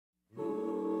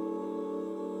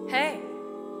Hey.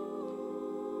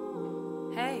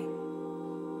 Hey.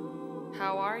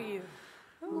 How are you?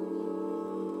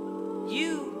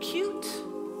 You cute?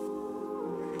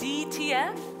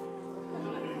 DTF?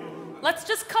 Let's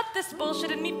just cut this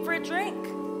bullshit and meet for a drink.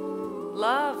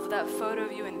 Love that photo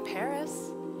of you in Paris.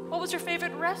 What was your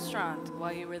favorite restaurant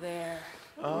while you were there?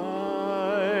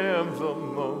 I am the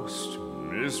most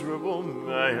miserable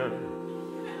man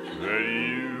that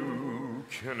you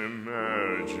can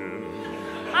imagine.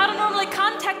 I don't normally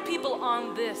contact people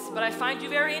on this, but I find you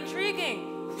very intriguing.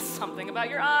 Something about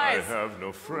your eyes. I have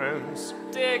no friends.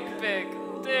 Dick pic,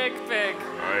 dick pic.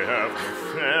 I have no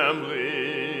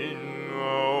family.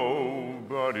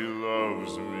 Nobody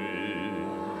loves me.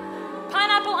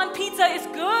 Pineapple on pizza is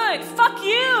good. Fuck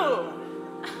you.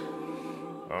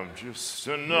 I'm just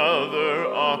another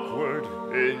awkward,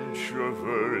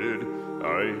 introverted,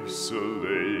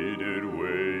 isolated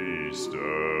waste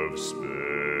of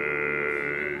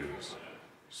space.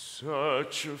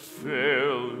 Such a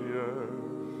failure.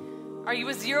 Are you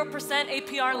a 0%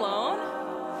 APR loan?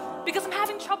 Because I'm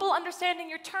having trouble understanding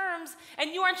your terms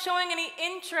and you aren't showing any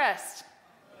interest.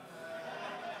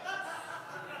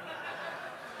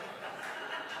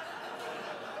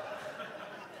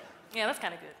 Yeah, that's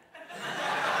kind of good.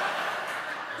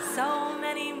 So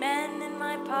many men in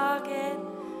my pocket.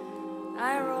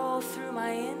 I roll through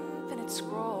my infinite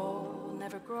scroll.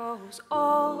 Never grows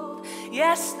old.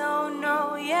 Yes, no,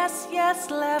 no, yes, yes,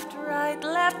 left, right,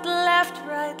 left, left,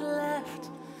 right, left.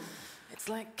 It's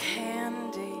like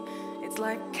candy. It's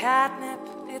like catnip.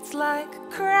 It's like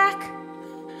crack.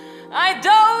 I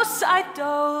dose, I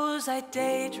doze, I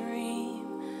daydream.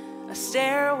 A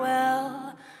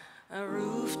stairwell, a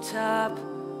rooftop,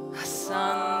 a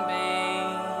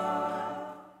sunbeam.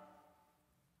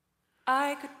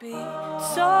 I could be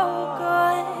so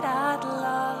good at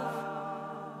love.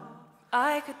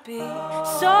 I could be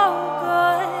so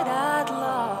good at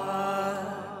love.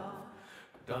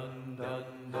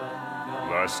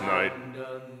 Last night,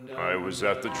 I was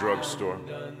at the drugstore,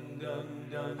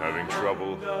 having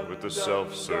trouble with the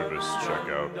self-service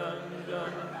checkout,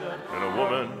 and a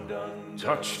woman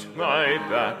touched my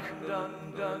back,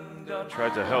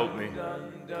 tried to help me.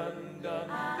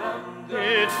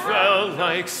 It felt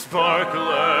like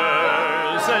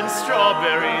sparklers and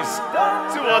strawberries.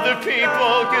 Do other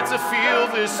people get to feel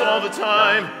this all the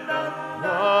time?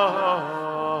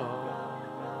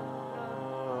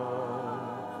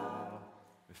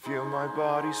 I feel my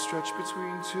body stretch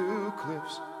between two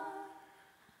cliffs.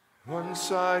 One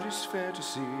side is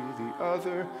fantasy, the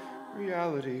other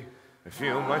reality. I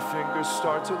feel my fingers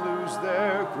start to lose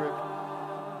their grip,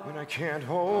 and I can't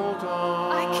hold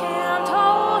on. I can't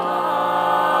hold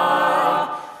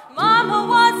on. Mama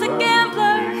was a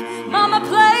gambler. Mama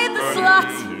played the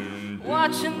slots,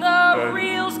 watching the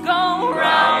reels go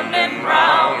round and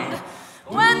round.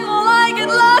 When will I get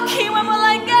lucky? When will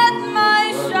I get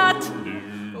my shot?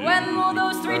 When will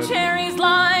those three cherries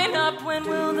line up? When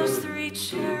will those three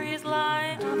cherries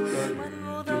line up? When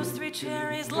will those three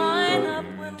cherries line up?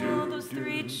 When will those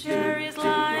three cherries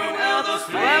line up? When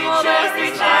will those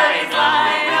three cherries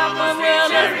line up? When will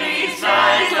those three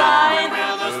cherries line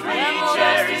up? When will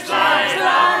those three cherries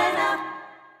line up?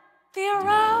 The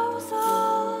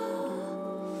arousal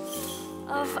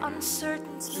of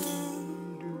uncertainty.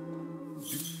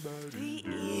 The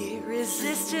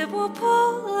irresistible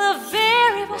pull of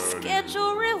variable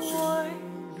schedule reward.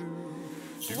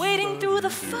 Wading through the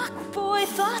fuckboy,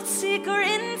 thought seeker,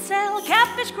 incel,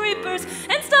 catfish creepers,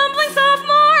 and stumbling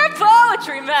sophomore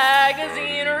poetry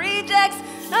magazine rejects.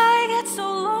 I get so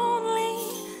lonely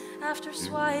after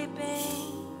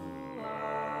swiping.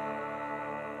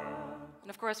 And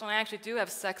of course, when I actually do have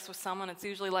sex with someone, it's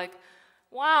usually like,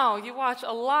 wow, you watch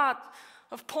a lot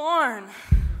of porn.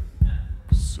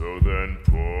 So then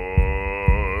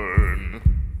porn.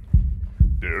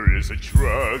 There is a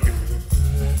drug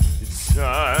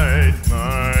inside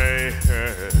my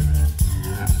head.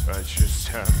 I just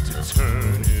have to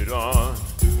turn it on,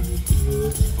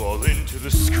 fall into the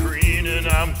screen and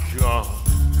I'm gone.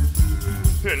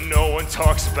 And no one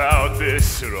talks about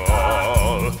this at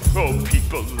all. Oh,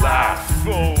 people laugh.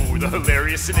 Oh, the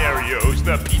hilarious scenarios.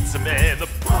 The pizza man, the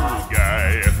pool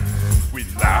guy. We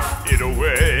laugh it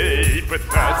away, but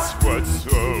that's what's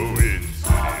so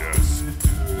insidious.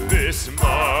 This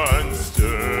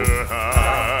monster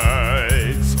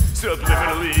hides,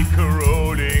 subliminally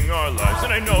corroding our lives.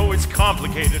 And I know it's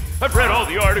complicated. I've read all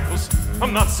the articles.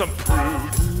 I'm not some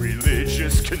prude,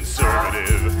 religious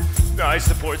conservative. I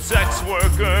support sex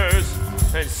workers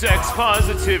and sex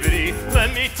positivity.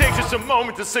 Let me take just a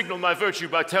moment to signal my virtue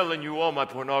by telling you all my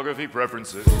pornography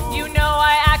preferences. You know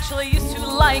I actually used to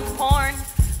like porn.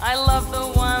 I love the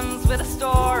ones with a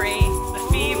story, the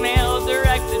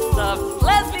female-directed stuff,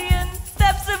 lesbian,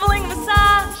 step-sibling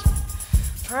massage,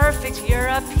 perfect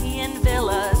European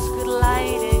villas, good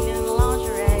lighting and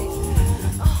lingerie.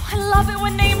 Oh, I love it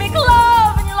when they make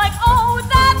love and you're like, oh,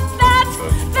 that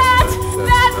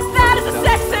is the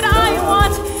sex that I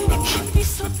want. It can be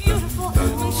so beautiful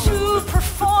when two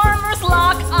performers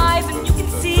lock eyes and you can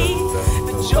see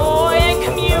the joy and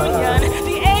communion,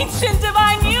 the ancient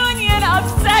divine union of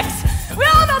sex. We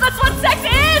all know that's what sex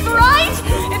is, right?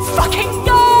 It's fucking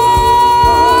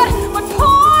God! But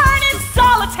porn is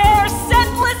solitaire,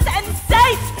 scentless, and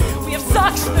safe. We have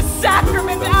sucked the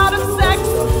sacrament out of sex.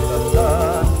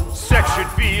 Sex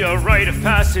should be a rite of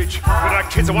passage, but our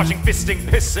kids are watching fisting,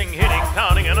 pissing, hitting,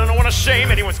 pounding, and I don't want to shame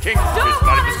anyone's kink.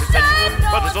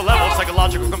 But there's a level of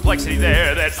psychological complexity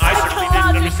there that I certainly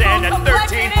didn't understand at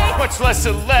 13, much less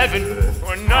 11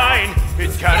 or 9.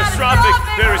 It's catastrophic.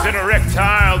 There is an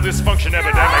erectile dysfunction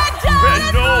epidemic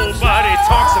that nobody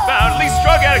talks about. At least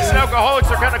drug addicts and alcoholics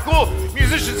are kind of cool.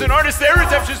 Musicians and artists, their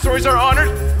redemption stories are honored.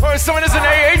 Or someone has an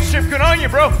AA chip, good on you,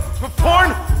 bro. But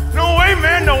porn? No way,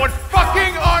 man, no one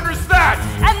fucking honors that!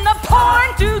 And the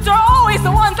porn dudes are always the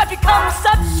ones that become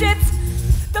such shits.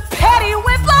 The petty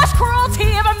whiplash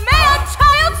cruelty of a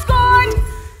man-child scorned.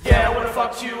 Yeah, I would've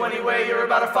fucked you anyway. You're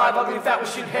about a 5 ugly fat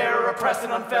with shit hair, oppressed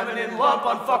and unfeminine lump,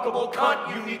 unfuckable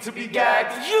cunt. You need to be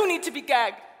gagged. You need to be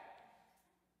gagged.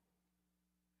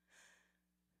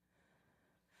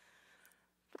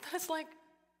 But then it's like,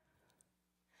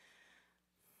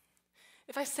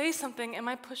 if I say something, am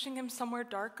I pushing him somewhere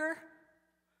darker?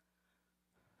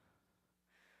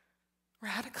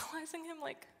 Radicalizing him?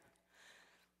 Like,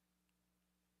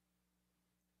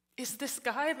 is this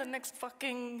guy the next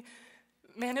fucking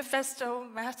manifesto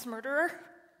mass murderer?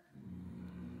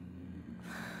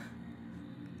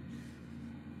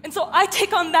 And so I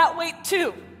take on that weight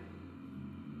too.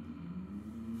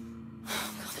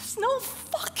 There's no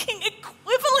fucking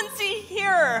equivalency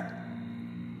here.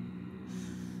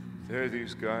 There are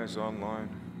these guys online,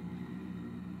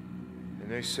 and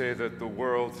they say that the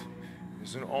world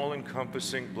is an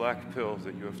all-encompassing black pill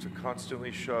that you have to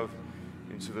constantly shove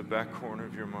into the back corner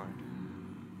of your mind.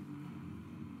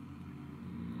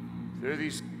 There are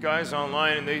these guys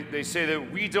online, and they say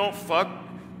that we don't fuck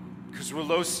because we're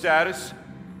low status,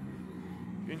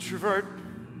 introvert,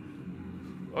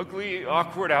 ugly,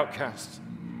 awkward outcasts.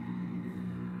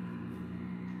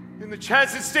 And the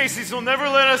Chads and Stacys will never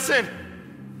let us in.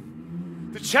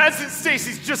 The Chads and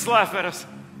Stacys just laugh at us.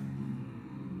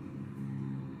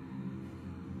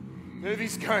 There are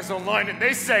these guys online and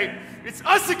they say, it's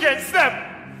us against them!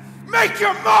 Make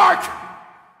your mark!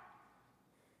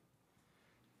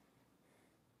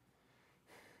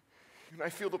 And I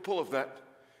feel the pull of that.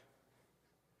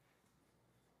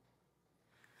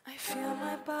 I feel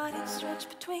my body stretch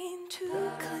between two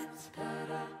cliffs.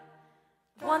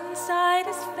 One side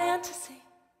is fantasy,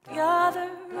 the other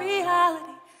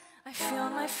reality. I feel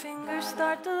my fingers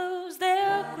start to lose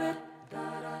their grip,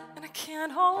 and I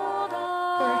can't hold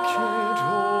on. I can't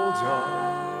hold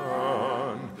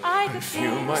on. I could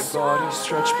feel be my so body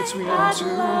stretch between I'd two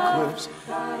love. cliffs.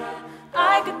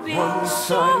 I could be One so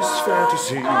side is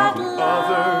fantasy, the I'd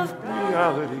love. other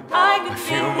reality. I could I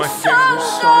feel be my so fingers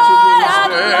start to lose I'd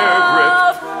their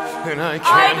love. grip, and I I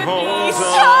can't could hold be so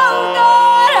on.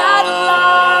 good at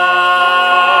love.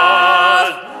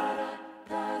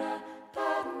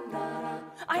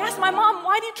 I asked my mom,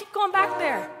 why do you keep going back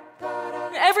there?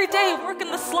 Every day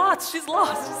working the slots, she's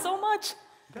lost so much.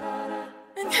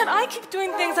 And yet I keep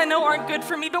doing things I know aren't good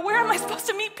for me, but where am I supposed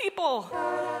to meet people?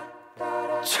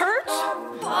 Church?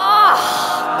 Ugh.